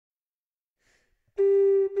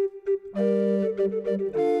Hi,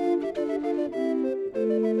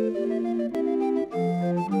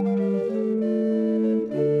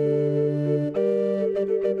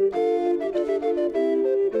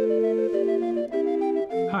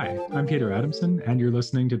 I'm Peter Adamson, and you're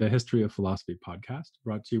listening to the History of Philosophy podcast,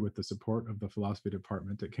 brought to you with the support of the Philosophy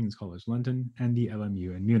Department at King's College London and the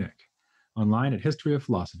LMU in Munich, online at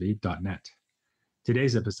historyofphilosophy.net.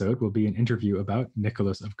 Today's episode will be an interview about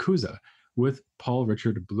Nicholas of Cusa with Paul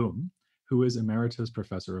Richard Blum, who is Emeritus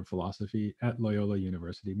Professor of Philosophy at Loyola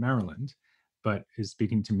University, Maryland, but is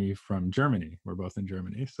speaking to me from Germany. We're both in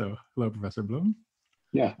Germany. So hello, Professor Blum.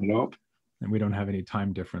 Yeah, hello. And we don't have any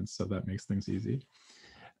time difference, so that makes things easy.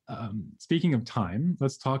 Speaking of time,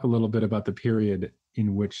 let's talk a little bit about the period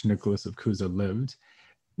in which Nicholas of Cusa lived.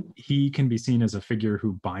 He can be seen as a figure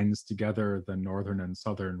who binds together the Northern and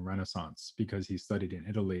Southern Renaissance because he studied in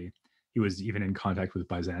Italy. He was even in contact with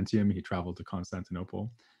Byzantium. He traveled to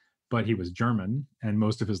Constantinople, but he was German, and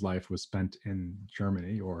most of his life was spent in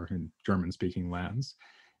Germany or in German-speaking lands.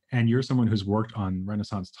 And you're someone who's worked on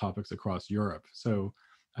Renaissance topics across Europe. So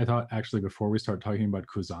I thought, actually, before we start talking about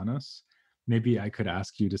Cusanus, maybe I could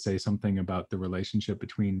ask you to say something about the relationship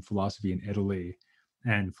between philosophy in Italy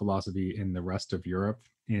and philosophy in the rest of Europe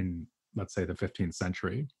in, let's say, the 15th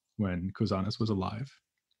century when Cusanus was alive.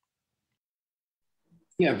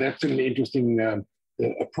 Yeah, that's an interesting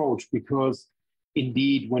approach because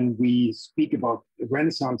indeed, when we speak about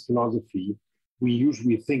Renaissance philosophy, we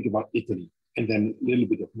usually think about Italy and then a little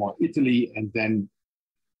bit of more Italy, and then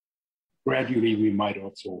gradually we might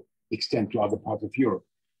also extend to other parts of Europe.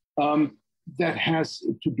 That has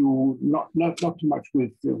to do not too much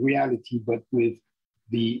with reality, but with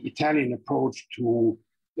the Italian approach to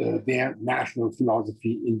their national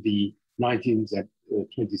philosophy in the 19th and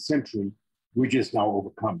 20th century, which is now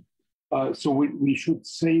overcome. So we should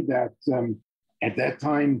say that at that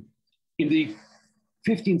time, in the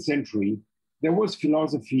 15th century, there was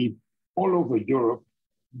philosophy all over Europe,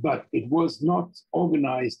 but it was not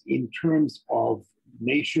organized in terms of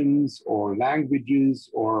nations or languages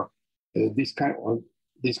or this kind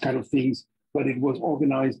of things, but it was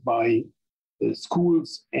organized by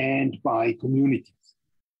schools and by communities.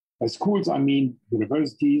 By schools, I mean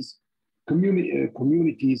universities.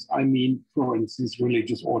 Communities, I mean, for instance,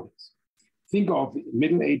 religious orders. Think of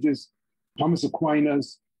Middle Ages, Thomas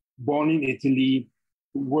Aquinas, born in Italy,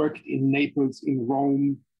 worked in Naples, in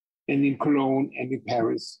Rome, and in Cologne, and in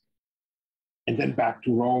Paris, and then back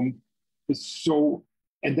to Rome.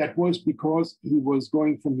 And that was because he was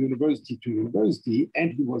going from university to university,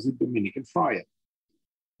 and he was a Dominican friar.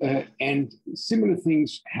 And similar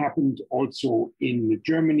things happened also in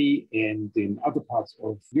Germany and in other parts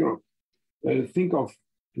of Europe. Think of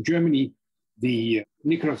Germany, the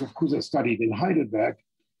Nicholas of Cusa studied in Heidelberg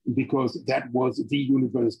because that was the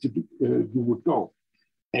university you would go.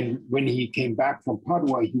 And when he came back from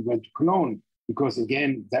Padua, he went to Cologne because,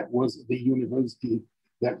 again, that was the university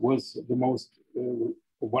that was the most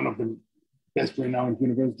one of the best renowned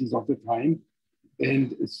universities of the time.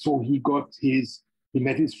 And so he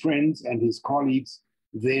met his friends and his colleagues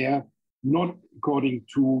there, not according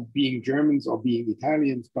to being Germans or being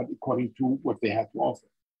Italians, but according to what they had to offer.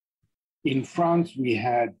 In France,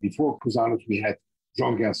 before Cusanus, we had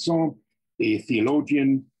Jean Gerson, a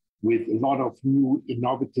theologian with a lot of new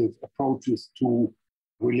innovative approaches to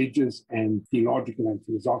religious and theological and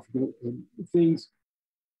philosophical things.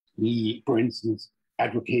 He, for instance,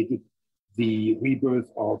 advocated the rebirth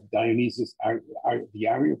of Dionysius the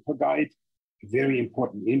Areopagite, a very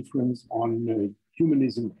important influence on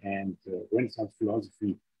humanism and Renaissance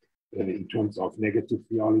philosophy in terms of negative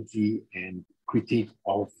theology and critique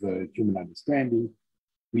of human understanding.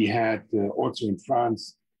 We had also in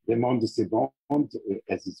France, Le Monde de Sebond,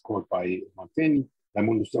 as it's called by Montaigne, Le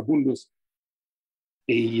Mundus Abundus,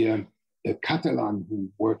 a Catalan who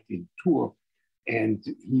worked in Tours, and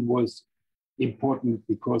he was important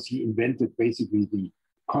because he invented basically the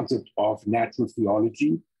concept of natural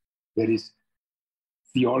theology, that is,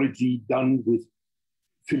 theology done with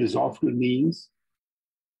philosophical means.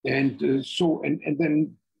 And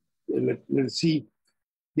then let's see,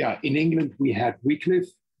 in England we had Wycliffe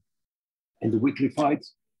and the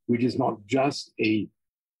Wycliffites, which is not just a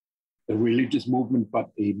religious movement, but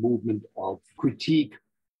a movement of critique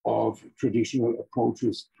of traditional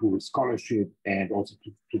approaches to scholarship and also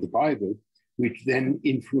to the Bible, which then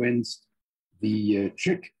influenced the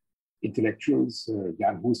Czech intellectuals,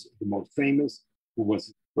 Jan Hus, the most famous, who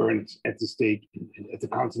was burned at the stake at the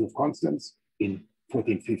Council of Constance in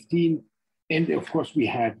 1415. And of course, we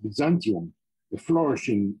had Byzantium, the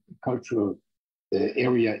flourishing cultural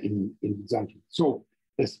area in Byzantium. So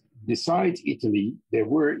besides Italy, there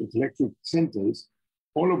were intellectual centers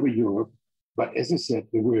all over Europe, but as I said,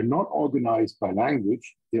 they were not organized by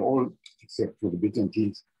language. They all, except for the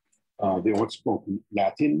Byzantines, they all spoke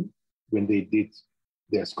Latin when they did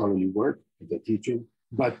their scholarly work, their teaching,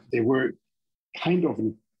 but they were kind of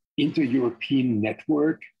an inter-European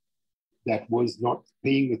network that was not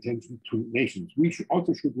paying attention to nations. We should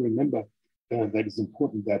remember that it's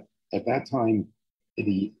important that at that time, in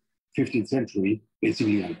the 15th century,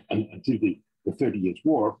 basically until the 30 Years'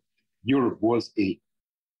 War, Europe was a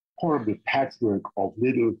horrible patchwork of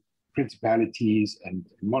little principalities and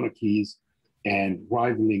monarchies and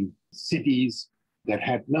rivaling cities that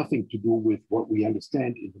had nothing to do with what we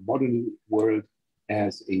understand in the modern world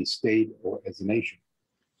as a state or as a nation.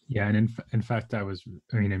 Yeah, and in fact,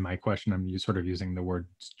 in my question, I'm sort of using the words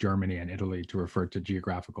Germany and Italy to refer to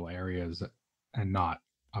geographical areas and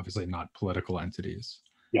obviously not political entities.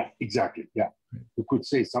 Yeah, exactly. Yeah. You could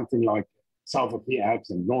say something like south of the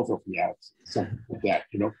Alps and north of the Alps, something like that,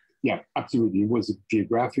 Yeah, absolutely. It was a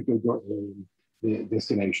geographical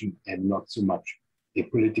destination and not so much a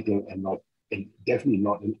political and definitely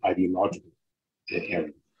not an ideological area.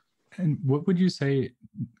 And what would you say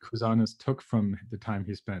Cusanus took from the time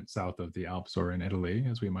he spent south of the Alps or in Italy,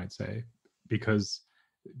 as we might say? Because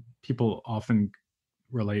people often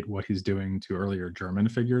relate what he's doing to earlier German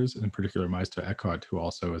figures, in particular Meister Eckhart, who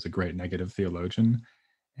also is a great negative theologian.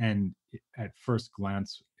 And at first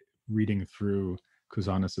glance, reading through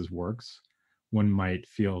Cusanus's works, one might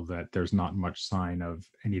feel that there's not much sign of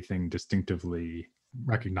anything distinctively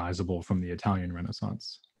recognizable from the Italian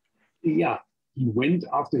Renaissance. Yeah, he went,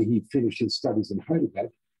 after he finished his studies in Heidelberg,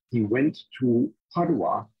 he went to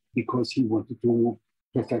Padua because he wanted to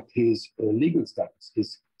perfect his legal studies,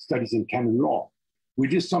 his studies in canon law,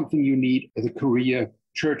 which is something you need as a career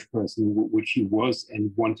church person, which he was and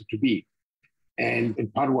wanted to be. And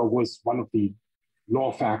Padua was one of the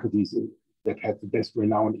law faculties that had the best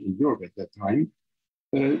renown in Europe at that time.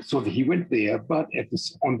 So he went there, but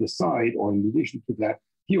on the side, or in addition to that,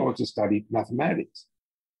 he also studied mathematics.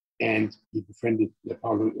 And he befriended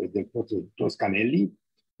Paolo Toscanelli,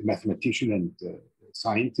 the mathematician and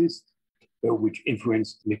scientist, which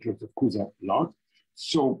influenced Nicholas of Cusa a lot.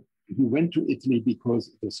 So he went to Italy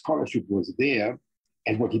because the scholarship was there.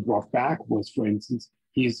 And what he brought back was, for instance,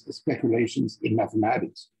 his speculations in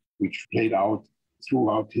mathematics, which played out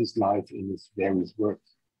throughout his life in his various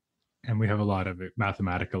works. And we have a lot of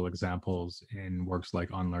mathematical examples in works like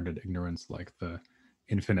Unlearned Ignorance, like the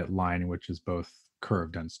infinite line, which is both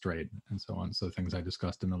curved and straight, and so on. So things I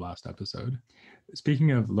discussed in the last episode.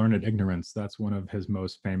 Speaking of learned ignorance, that's one of his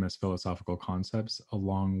most famous philosophical concepts,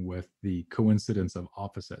 along with the coincidence of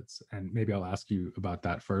opposites. And maybe I'll ask you about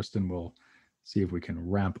that first, and we'll see if we can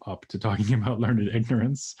ramp up to talking about learned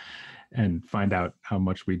ignorance and find out how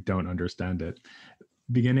much we don't understand it.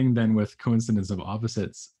 Beginning then with coincidence of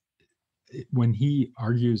opposites, when he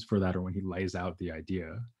argues for that, or when he lays out the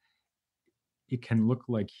idea, it can look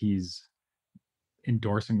like he's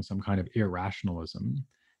endorsing some kind of irrationalism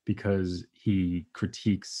because he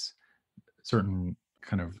critiques certain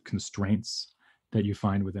kind of constraints that you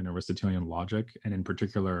find within Aristotelian logic. And in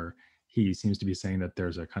particular, he seems to be saying that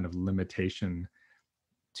there's a kind of limitation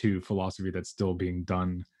to philosophy that's still being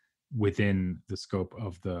done within the scope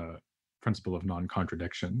of the principle of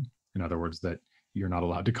non-contradiction. In other words, that you're not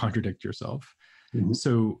allowed to contradict yourself. Mm-hmm.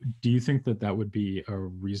 So do you think that that would be a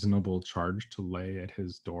reasonable charge to lay at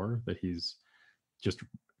his door, that he's just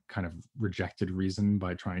kind of rejected reason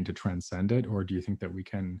by trying to transcend it? Or do you think that we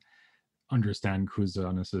can understand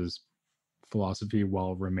Cusanus's philosophy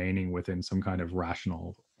while remaining within some kind of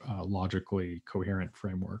rational, logically coherent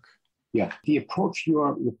framework? Yeah, the approach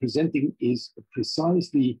you're presenting is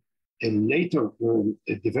precisely a later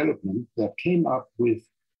development that came up with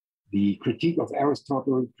the critique of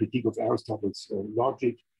Aristotle, critique of Aristotle's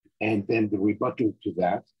logic, and then the rebuttal to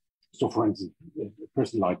that. So, for instance, a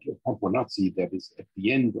person like Pomponazzi, that is at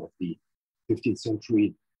the end of the 15th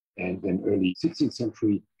century and then early 16th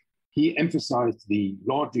century, he emphasized the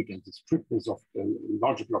logic and the strictness of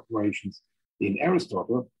logical operations in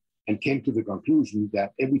Aristotle and came to the conclusion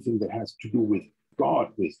that everything that has to do with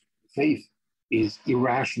God, with faith, is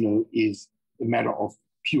irrational, is a matter of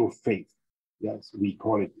pure faith. Yes, we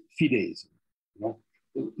call it fideism.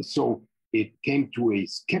 So it came to a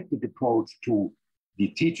skeptic approach to the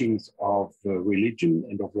teachings of religion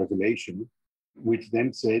and of revelation, which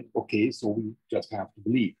then said, okay, so we just have to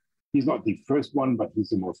believe. He's not the first one, but he's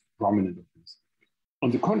the most prominent of these.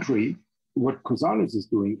 On the contrary, what Cusanus is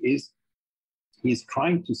doing is he's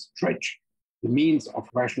trying to stretch the means of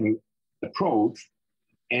rational approach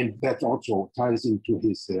And that also ties into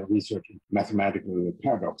his research in mathematical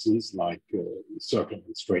paradoxes like circle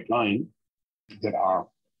and straight line that are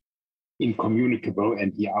incommunicable.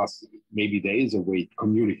 And he asks maybe there is a way to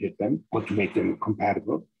communicate them or to make them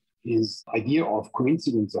compatible. His idea of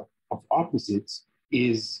coincidence of opposites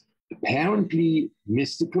is apparently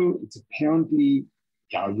mystical. It's apparently,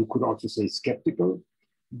 you could also say skeptical.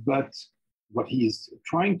 But what he is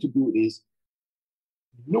trying to do is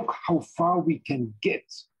look how far we can get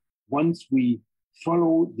once we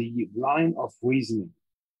follow the line of reasoning.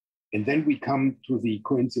 And then we come to the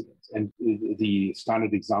coincidence. And the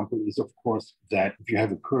standard example is, of course, that if you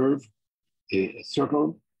have a curve, a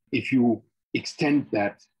circle, if you extend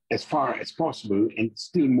that as far as possible and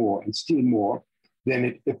still more, then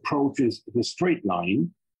it approaches the straight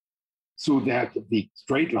line, so that the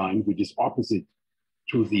straight line, which is opposite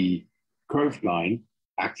to the curved line,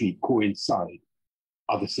 actually coincide,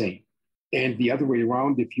 are the same. And the other way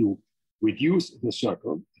around, if you reduce the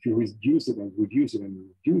circle, if you reduce it and reduce it and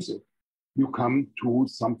reduce it, you come to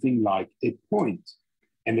something like a point.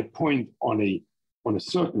 And a point on a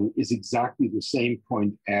circle is exactly the same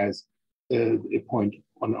point as a point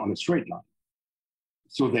on a straight line.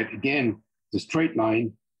 So that again, the straight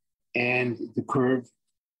line and the curve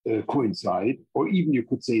coincide, or even you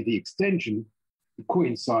could say the extension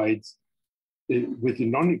coincides with the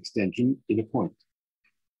non-extension in a point.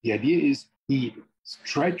 The idea is he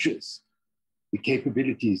stretches the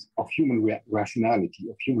capabilities of human rationality,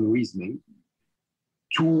 of human reasoning,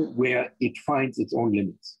 to where it finds its own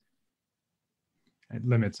limits. And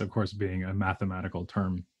limits, of course, being a mathematical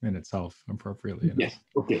term in itself, appropriately. Yes.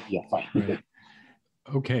 Okay. Yeah. Fine. Right.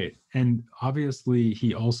 Okay. And obviously,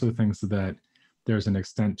 he also thinks that there's an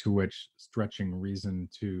extent to which stretching reason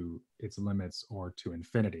to its limits or to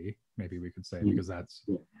infinity, maybe we could say, because that's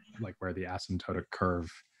like where the asymptotic curve,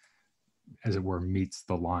 as it were, meets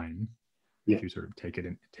the line. Yeah. If you sort of take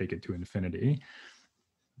it to infinity,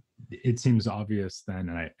 it seems obvious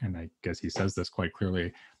then, and I guess he says this quite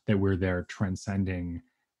clearly, that we're there transcending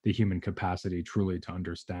the human capacity truly to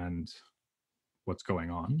understand what's going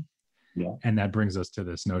on. Yeah. And that brings us to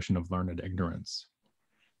this notion of learned ignorance.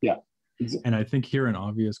 Yeah. And I think here an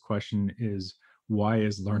obvious question is, why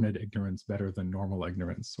is learned ignorance better than normal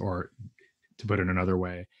ignorance? Or to put it another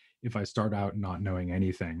way, if I start out not knowing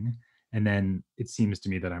anything, and then it seems to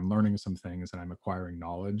me that I'm learning some things and I'm acquiring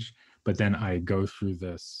knowledge, but then I go through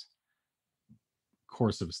this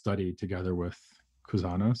course of study together with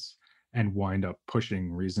Cusanus and wind up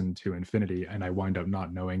pushing reason to infinity, and I wind up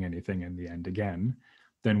not knowing anything in the end again,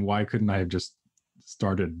 then why couldn't I have just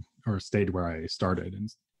started or stayed where I started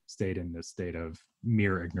and stayed in this state of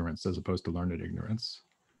mere ignorance as opposed to learned ignorance?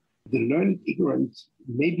 The learned ignorance,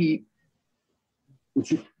 maybe we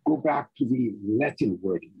should go back to the Latin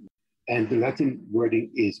wording. And the Latin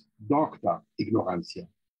wording is docta ignorantia.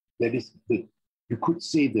 That is, you could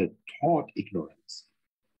say the taught ignorance,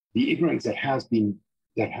 the ignorance that has been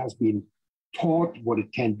taught what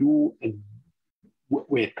it can do and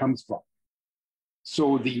where it comes from.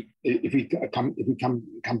 So if we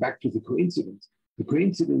come back to the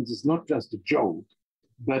coincidence is not just a joke,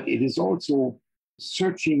 but it is also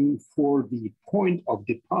searching for the point of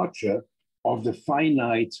departure of the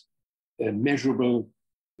finite, measurable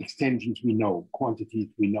extensions we know, quantities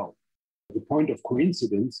we know. The point of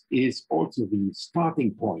coincidence is also the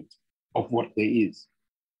starting point of what there is.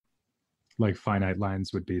 Like finite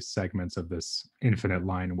lines would be segments of this infinite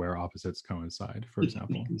line where opposites coincide, for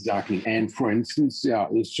example. Exactly. And for instance,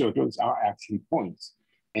 circles are actually points,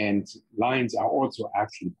 and lines are also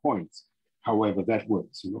actually points, however that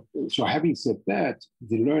works. So having said that,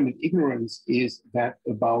 the learned ignorance is that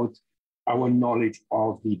about our knowledge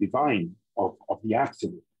of the divine, of the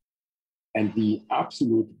absolute. And the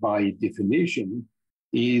absolute, by definition,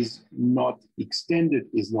 is not extended,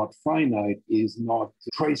 is not finite, is not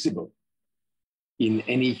traceable in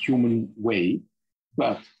any human way,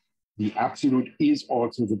 but the absolute is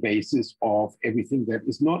also the basis of everything that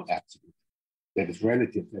is not absolute, that is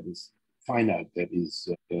relative, that is finite, that is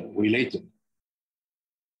related.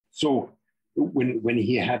 So when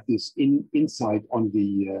he had this insight on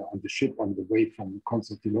the ship on the way from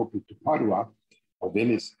Constantinople to Padua or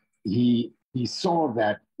Venice, he saw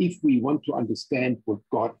that if we want to understand what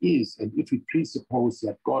God is, and if we presuppose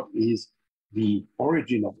that God is the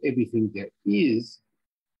origin of everything there is,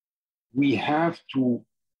 we have to,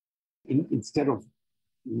 instead of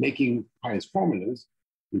making pious formulas,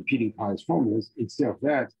 repeating pious formulas, instead of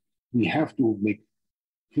that, we have to make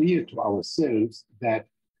clear to ourselves that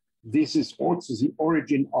this is also the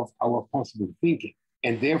origin of our possible thinking.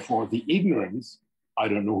 And therefore, the ignorance, I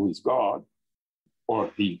don't know who is God,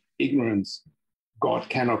 or the ignorance God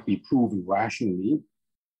cannot be proven rationally,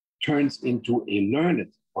 turns into a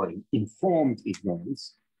learned or an informed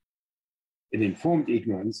ignorance,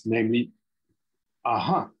 namely,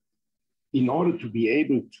 in order to be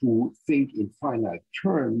able to think in finite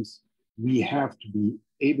terms, we have to be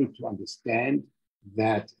able to understand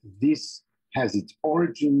that this has its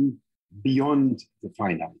origin beyond the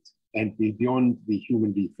finite and beyond the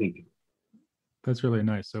humanly thinkable. That's really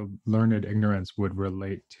nice. So learned ignorance would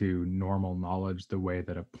relate to normal knowledge the way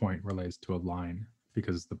that a point relates to a line,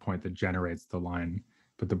 because the point that generates the line,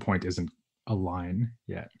 but the point isn't a line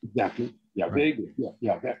yet. Exactly. Yeah, right. Very good.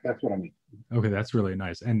 Yeah, that's what I mean. Okay, that's really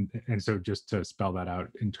nice. And so just to spell that out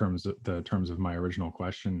in terms of my original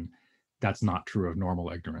question, that's not true of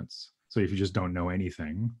normal ignorance. So if you just don't know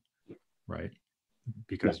anything, right,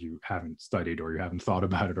 because you haven't studied or you haven't thought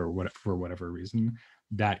about it or what for whatever reason,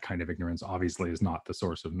 that kind of ignorance obviously is not the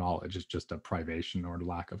source of knowledge. It's just a privation or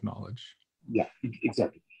lack of knowledge. Yeah,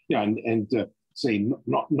 exactly. Yeah, and say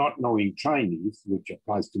not knowing Chinese, which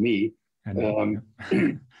applies to me,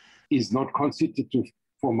 is not constitutive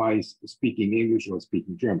for my speaking English or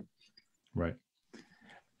speaking German. Right.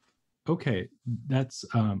 Okay, that's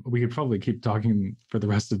we could probably keep talking for the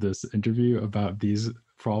rest of this interview about these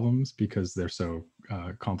problems because they're so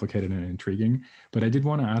complicated and intriguing. But I did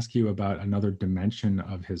want to ask you about another dimension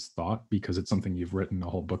of his thought, because it's something you've written a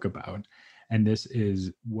whole book about. And this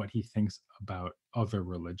is what he thinks about other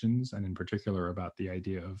religions, and in particular about the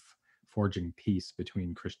idea of forging peace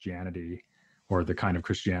between Christianity, or the kind of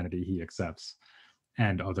Christianity he accepts,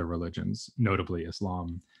 and other religions, notably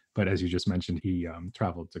Islam. But as you just mentioned, he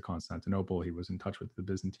traveled to Constantinople. He was in touch with the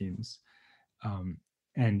Byzantines.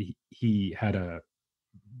 And he had a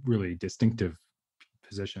really distinctive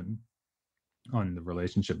position on the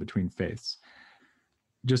relationship between faiths.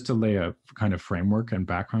 Just to lay a kind of framework and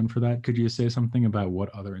background for that, could you say something about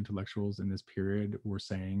what other intellectuals in this period were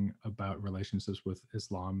saying about relationships with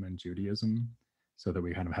Islam and Judaism, so that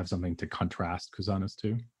we kind of have something to contrast Cusanus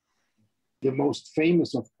to? The most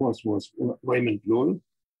famous, of course, was Raymond Lull.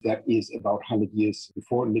 That is about 100 years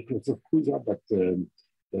before Nicholas of Cusa, but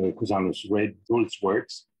Cusanus read Lull's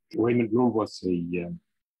works. Raymond Lull was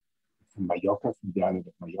from Mallorca, from the island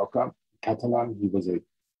of Mallorca, Catalan. He was a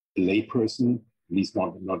layperson, at least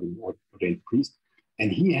not an ordained priest.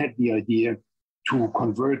 And he had the idea to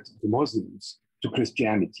convert the Muslims to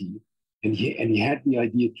Christianity. And he had the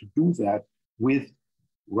idea to do that with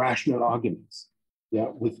rational arguments,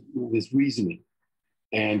 with reasoning.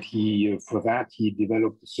 And for that, he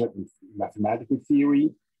developed a certain mathematical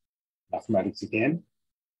theory, mathematics again.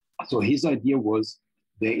 So his idea was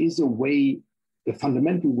there is a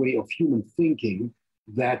fundamental way of human thinking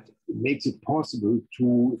that makes it possible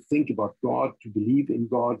to think about God, to believe in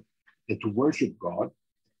God, and to worship God.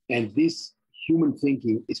 And this human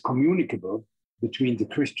thinking is communicable between the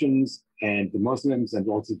Christians and the Muslims and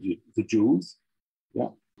also the Jews. Yeah.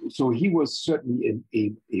 So he was certainly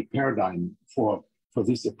a paradigm for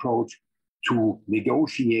this approach to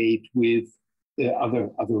negotiate with other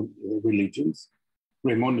religions.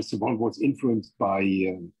 Raymond de Sebon was influenced by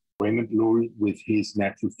Raymond Lull with his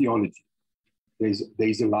natural theology.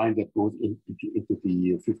 There's a line that goes into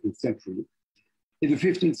the 15th century. In the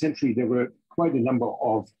 15th century, there were quite a number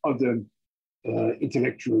of other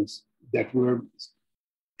intellectuals that were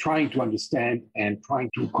trying to understand and trying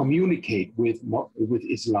to communicate with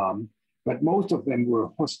Islam, but most of them were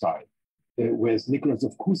hostile. Whereas Nicholas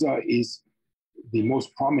of Cusa is the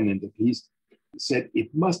most prominent, at least, said it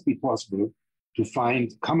must be possible to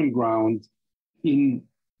find common ground in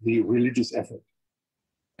the religious effort.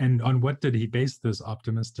 And on what did he base this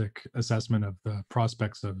optimistic assessment of the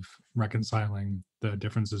prospects of reconciling the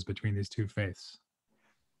differences between these two faiths?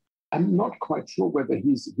 I'm not quite sure whether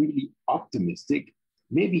he's really optimistic.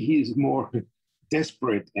 Maybe he is more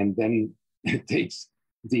desperate and then takes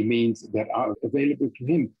the means that are available to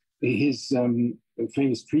him. His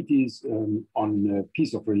famous treatise on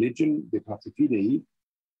peace of religion, De Pace Fidei,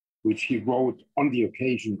 which he wrote on the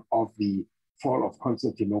occasion of the fall of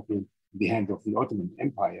Constantinople in the hand of the Ottoman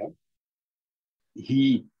Empire,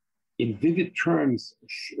 he, in vivid terms,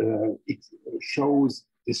 shows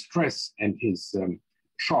his stress and his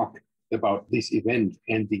shock about this event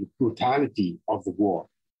and the brutality of the war.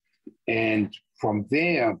 And from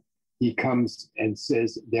there, he comes and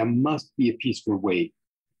says, there must be a peaceful way.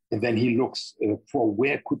 And then he looks for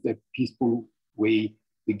where could that peaceful way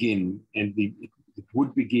begin. And it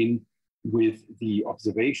would begin with the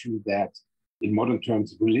observation that, in modern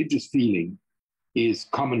terms, religious feeling is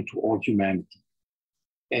common to all humanity.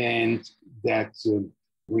 And that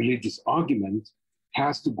religious argument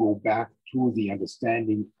has to go back to the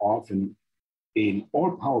understanding of an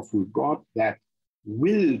all-powerful God that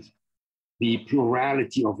willed the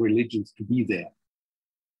plurality of religions to be there.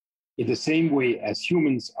 In the same way as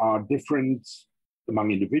humans are different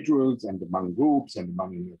among individuals and among groups and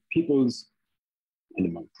among peoples and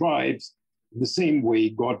among tribes, in the same way,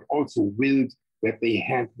 God also willed that they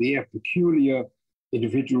had their peculiar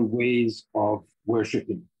individual ways of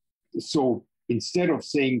worshiping. So instead of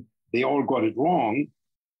saying they all got it wrong,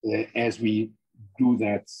 as we do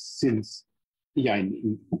that since,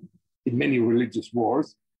 in many religious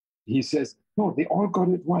wars, he says, no, they all got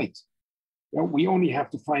it right. Well, we only have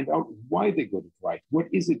to find out why they got it right. What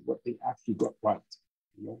is it what they actually got right?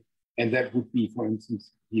 And that would be, for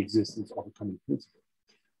instance, the existence of a common principle.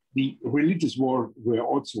 The religious wars were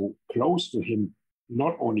also close to him,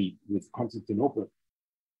 not only with Constantinople,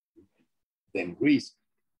 then Greece,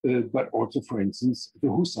 but also, for instance, the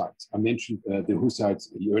Hussites. I mentioned the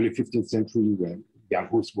Hussites in the early 15th century when Jan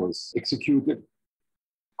Hus was executed.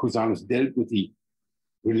 Cusanus dealt with the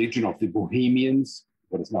religion of the Bohemians,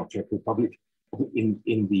 what is now Czech Republic,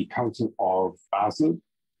 in the Council of Basel.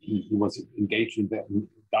 He was engaged in that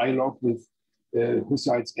dialogue with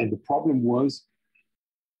Hussites, and the problem was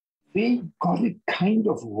they got it kind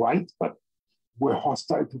of right, but were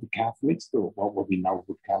hostile to the Catholics, or what we now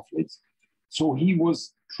would Catholics. So he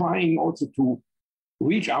was trying also to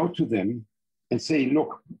reach out to them and say,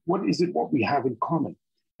 look, what is it what we have in common?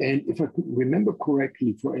 And if I could remember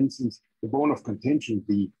correctly, for instance, the bone of contention,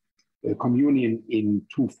 the communion in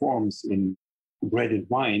two forms, in bread and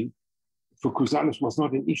wine, for Cusanus was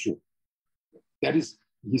not an issue. That is,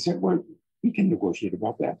 he said, well, we can negotiate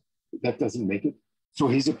about that. That doesn't make it. So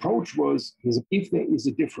his approach was, if there is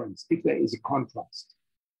a difference, if there is a contrast,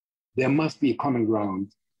 there must be a common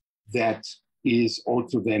ground that is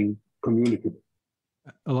also then communicable.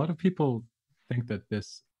 A lot of people think that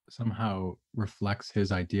this somehow reflects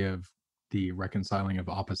his idea of the reconciling of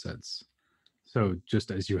opposites. So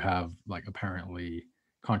just as you have like apparently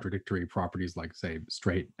contradictory properties like, say,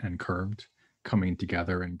 straight and curved coming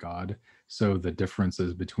together in God, so the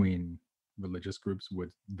differences between religious groups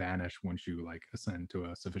would vanish once you like ascend to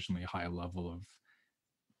a sufficiently high level of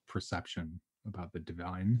perception about the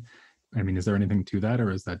divine. I mean, is there anything to that,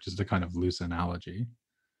 or is that just a kind of loose analogy?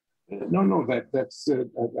 No, that's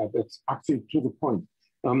actually to the point.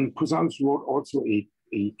 Cusanus wrote also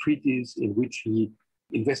a treatise in which he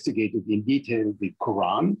investigated in detail the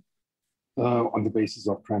Quran on the basis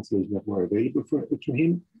of translations that were available to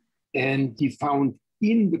him. And he found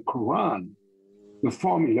in the Quran the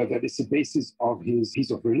formula that is the basis of his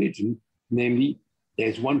piece of religion, namely,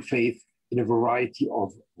 there's one faith in a variety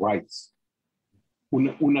of rites.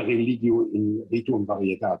 Una religio in rituum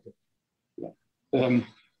varietate. Yeah.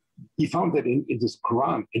 He found that in this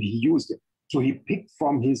Quran, and he used it. So he picked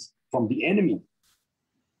from the enemy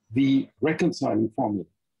the reconciling formula.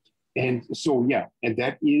 And so, yeah, and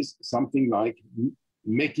that is something like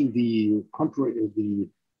making the contrary,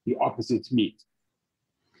 the opposites meet.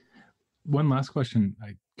 One last question.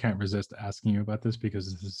 I can't resist asking you about this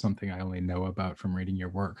because this is something I only know about from reading your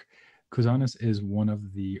work. Cusanus is one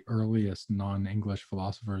of the earliest non-English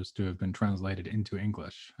philosophers to have been translated into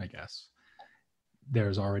English, I guess.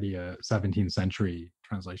 There's already a 17th century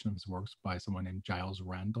translation of his works by someone named Giles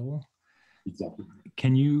Randall. Exactly.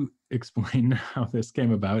 Can you explain how this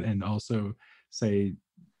came about, and also say,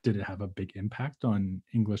 did it have a big impact on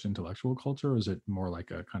English intellectual culture, or is it more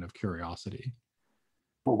like a kind of curiosity?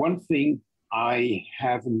 For one thing, I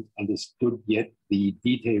haven't understood yet the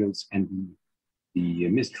details and the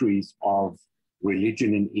mysteries of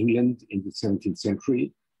religion in England in the 17th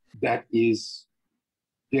century. That is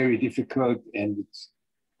very difficult, and it's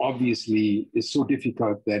obviously is so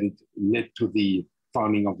difficult that it led to the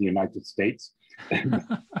founding of the United States.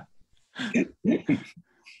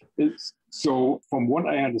 So from what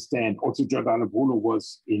I understand, also Giordano Bruno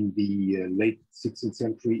was in the late 16th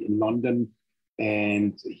century in London,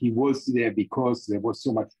 and he was there because there was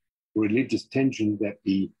so much religious tension that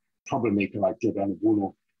the troublemaker like Giordano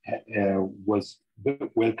Bruno was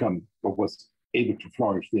welcome or was able to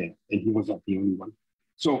flourish there, and he was not the only one.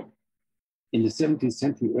 So in the 17th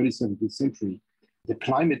century, early 17th century, the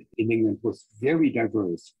climate in England was very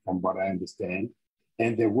diverse from what I understand,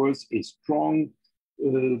 and there was a strong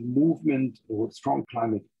movement, or a strong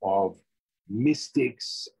climate of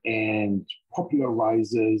mystics and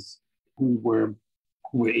popularizers who were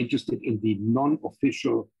interested in the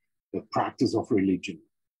non-official practice of religion.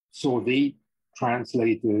 So they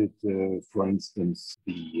translated, for instance,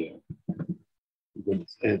 the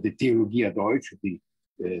Theologia Deutsch,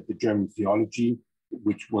 the German theology,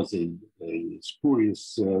 which was a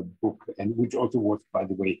spurious book, and which also was, by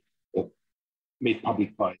the way, made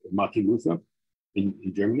public by Martin Luther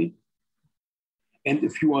in Germany. and a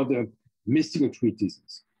few other mystical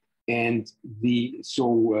treatises. And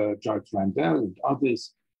Charles Randall and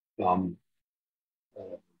others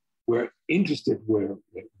were interested, were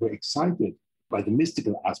excited by the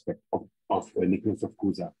mystical aspect of Nicholas of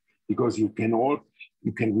Cusa, because you can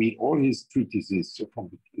read all his treatises from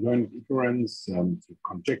learned ignorance to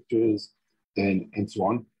conjectures and so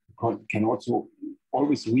on. You can also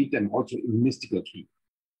always read them also in mystical key.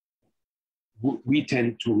 We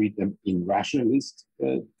tend to read them in rationalist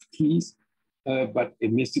keys, but a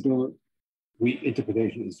mystical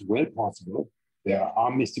reinterpretation is well possible. There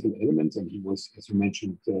are mystical elements, and he was, as you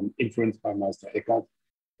mentioned, influenced by Meister Eckhart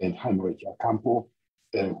and Heinrich Campo,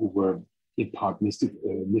 who were in part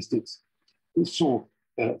mystics. So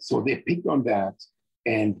they picked on that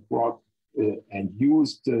and brought and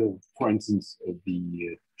used, for instance,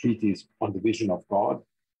 the treatise on the vision of God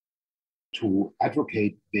to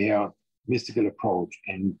advocate their mystical approach.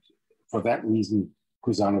 And for that reason,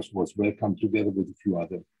 Cusanus was welcomed together with a few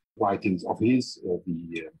other writings of his,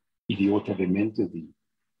 the Idiota de Mente, the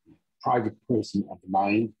private person of the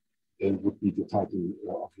mind, would be the title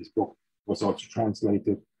of his book, was also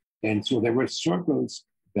translated. And so there were circles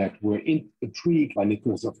that were intrigued by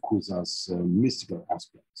Nicholas of Cusa's mystical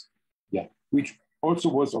aspects. Yeah, which also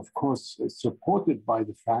was, of course, supported by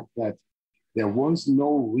the fact that there was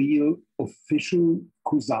no real official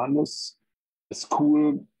Cusanus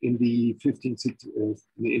school in the 16th,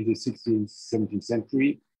 17th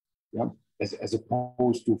century, yeah, as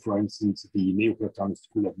opposed to, for instance, the Neoplatonist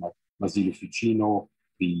school of Masilio Ficino,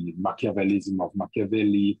 the Machiavellism of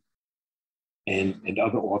Machiavelli, and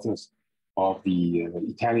other authors of the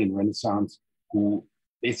Italian Renaissance who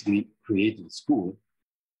basically created a school.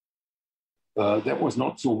 That was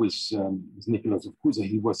not so with Nicholas of Cusa.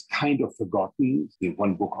 He was kind of forgotten. The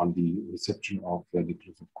one book on the reception of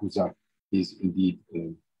Nicholas of Cusa is indeed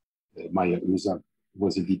Maya Oeser,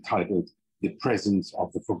 was indeed titled The Presence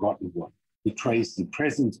of the Forgotten One. He traced the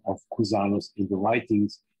presence of Cusanus in the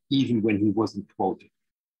writings even when he wasn't quoted.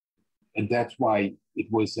 And that's why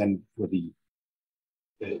it was then for the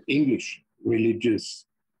English religious,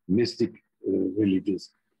 mystic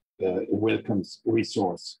religious, a welcome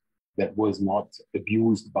resource that was not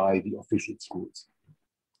abused by the official schools.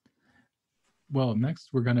 Well, next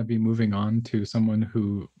we're going to be moving on to someone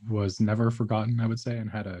who was never forgotten, I would say, and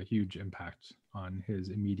had a huge impact on his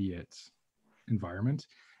immediate environment,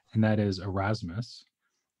 and that is Erasmus,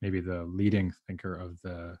 maybe the leading thinker of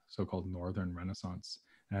the so-called Northern Renaissance,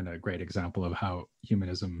 and a great example of how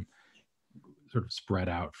humanism sort of spread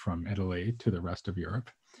out from Italy to the rest of Europe.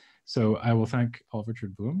 So I will thank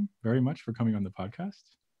Richard Blum very much for coming on the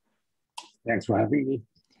podcast. Thanks for having me.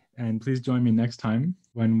 And please join me next time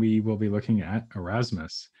when we will be looking at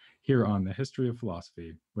Erasmus here on the History of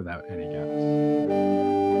Philosophy Without Any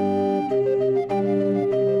Gaps.